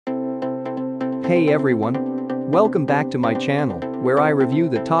Hey everyone! Welcome back to my channel, where I review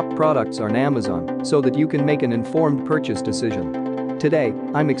the top products on Amazon so that you can make an informed purchase decision. Today,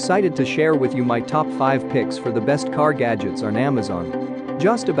 I'm excited to share with you my top 5 picks for the best car gadgets on Amazon.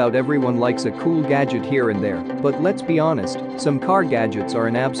 Just about everyone likes a cool gadget here and there, but let's be honest, some car gadgets are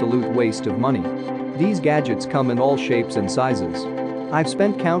an absolute waste of money. These gadgets come in all shapes and sizes. I've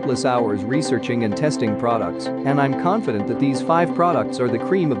spent countless hours researching and testing products, and I'm confident that these 5 products are the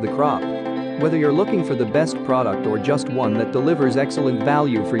cream of the crop. Whether you're looking for the best product or just one that delivers excellent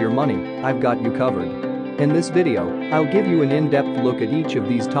value for your money, I've got you covered. In this video, I'll give you an in-depth look at each of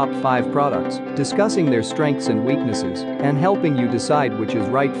these top 5 products, discussing their strengths and weaknesses, and helping you decide which is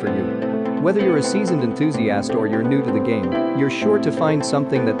right for you. Whether you're a seasoned enthusiast or you're new to the game, you're sure to find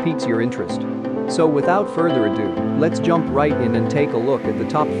something that piques your interest. So without further ado, let's jump right in and take a look at the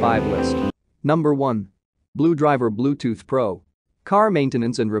top 5 list. Number 1. BlueDriver Bluetooth Pro. Car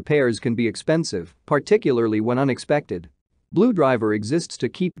maintenance and repairs can be expensive, particularly when unexpected. BlueDriver exists to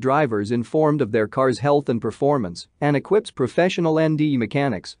keep drivers informed of their car's health and performance and equips professional ND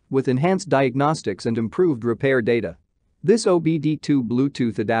mechanics with enhanced diagnostics and improved repair data. This OBD2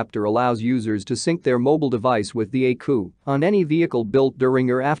 Bluetooth adapter allows users to sync their mobile device with the ECU on any vehicle built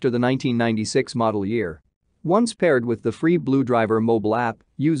during or after the 1996 model year. Once paired with the free BlueDriver mobile app,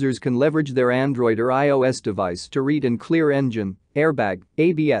 users can leverage their Android or iOS device to read and clear engine, airbag,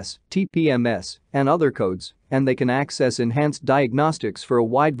 ABS, TPMS, and other codes, and they can access enhanced diagnostics for a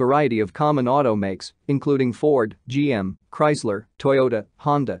wide variety of common auto makes, including Ford, GM, Chrysler, Toyota,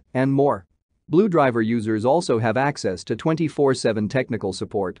 Honda, and more. BlueDriver users also have access to 24/7 technical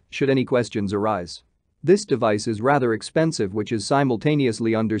support should any questions arise. This device is rather expensive, which is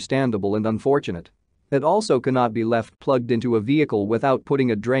simultaneously understandable and unfortunate. It also cannot be left plugged into a vehicle without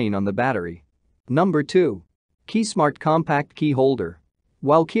putting a drain on the battery. Number 2. KeySmart Compact Key Holder.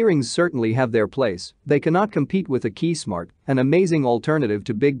 While keyrings certainly have their place, they cannot compete with a KeySmart, an amazing alternative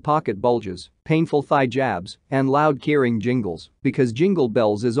to big pocket bulges, painful thigh jabs, and loud keyring jingles, because jingle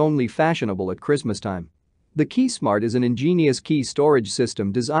bells is only fashionable at Christmas time. The KeySmart is an ingenious key storage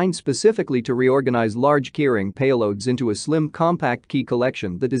system designed specifically to reorganize large keyring payloads into a slim compact key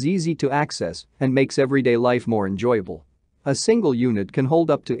collection that is easy to access and makes everyday life more enjoyable. A single unit can hold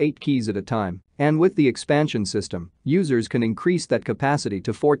up to 8 keys at a time, and with the expansion system, users can increase that capacity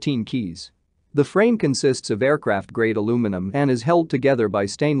to 14 keys. The frame consists of aircraft-grade aluminum and is held together by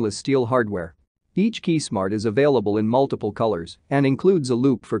stainless steel hardware. Each KeySmart is available in multiple colors and includes a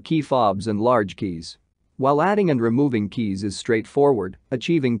loop for key fobs and large keys. While adding and removing keys is straightforward,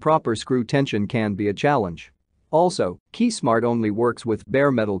 achieving proper screw tension can be a challenge. Also, KeySmart only works with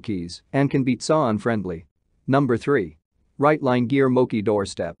bare metal keys and can be saw-unfriendly. Number 3. Rightline Gear Moki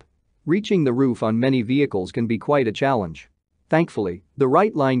Doorstep. Reaching the roof on many vehicles can be quite a challenge. Thankfully, the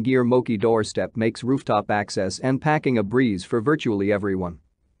Rightline Gear Moki Doorstep makes rooftop access and packing a breeze for virtually everyone.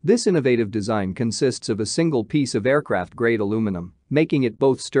 This innovative design consists of a single piece of aircraft-grade aluminum, making it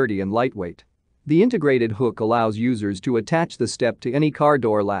both sturdy and lightweight. The integrated hook allows users to attach the step to any car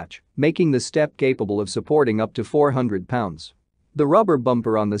door latch, making the step capable of supporting up to 400 pounds. The rubber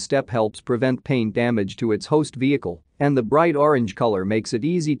bumper on the step helps prevent paint damage to its host vehicle, and the bright orange color makes it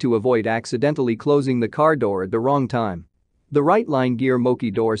easy to avoid accidentally closing the car door at the wrong time. The Rightline Gear Moki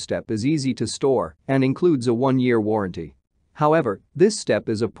Doorstep is easy to store and includes a 1-year warranty. However, this step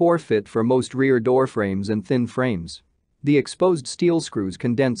is a poor fit for most rear door frames and thin frames. The exposed steel screws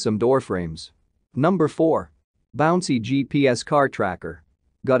can dent some door frames. Number 4. Bouncy GPS Car Tracker.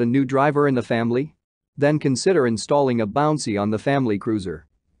 Got a new driver in the family? Then consider installing a Bouncy on the family cruiser.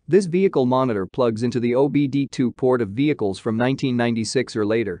 This vehicle monitor plugs into the OBD2 port of vehicles from 1996 or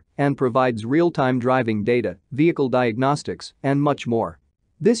later and provides real-time driving data, vehicle diagnostics, and much more.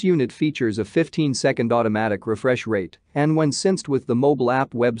 This unit features a 15-second automatic refresh rate, and when synced with the mobile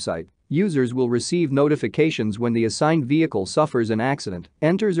app website, users will receive notifications when the assigned vehicle suffers an accident,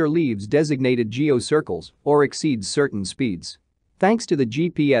 enters or leaves designated geo-circles, or exceeds certain speeds. Thanks to the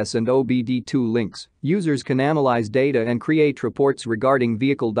GPS and OBD2 links, users can analyze data and create reports regarding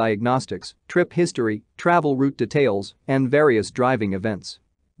vehicle diagnostics, trip history, travel route details, and various driving events.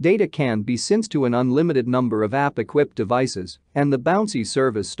 Data can be synced to an unlimited number of app-equipped devices, and the Bouncy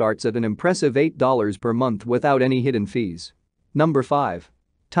service starts at an impressive $8 per month without any hidden fees. Number 5.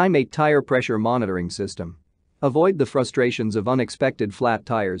 TimeMate Tire Pressure Monitoring System. Avoid the frustrations of unexpected flat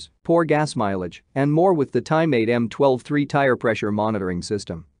tires, poor gas mileage, and more with the TimeMate M12-3 tire pressure monitoring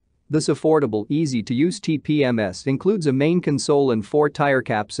system. This affordable, easy-to-use TPMS includes a main console and 4 tire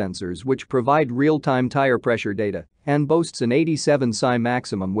cap sensors which provide real-time tire pressure data and boasts an 87 psi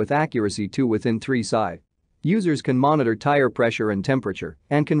maximum with accuracy 2 within 3 psi. Users can monitor tire pressure and temperature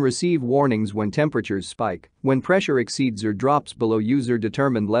and can receive warnings when temperatures spike, when pressure exceeds or drops below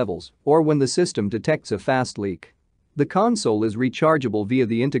user-determined levels, or when the system detects a fast leak. The console is rechargeable via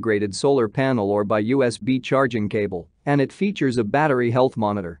the integrated solar panel or by USB charging cable, and it features a battery health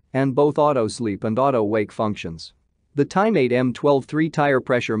monitor and both auto-sleep and auto-wake functions. The Time8 M12 tire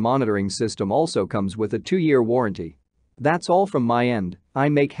pressure monitoring system also comes with a 2-year warranty. That's all from my end. I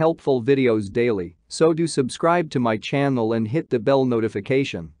make helpful videos daily, so do subscribe to my channel and hit the bell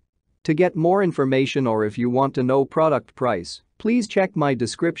notification. To get more information or if you want to know product price, please check my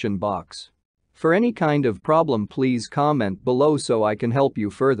description box. For any kind of problem, please comment below so I can help you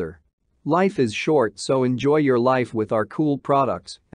further. Life is short, so enjoy your life with our cool products.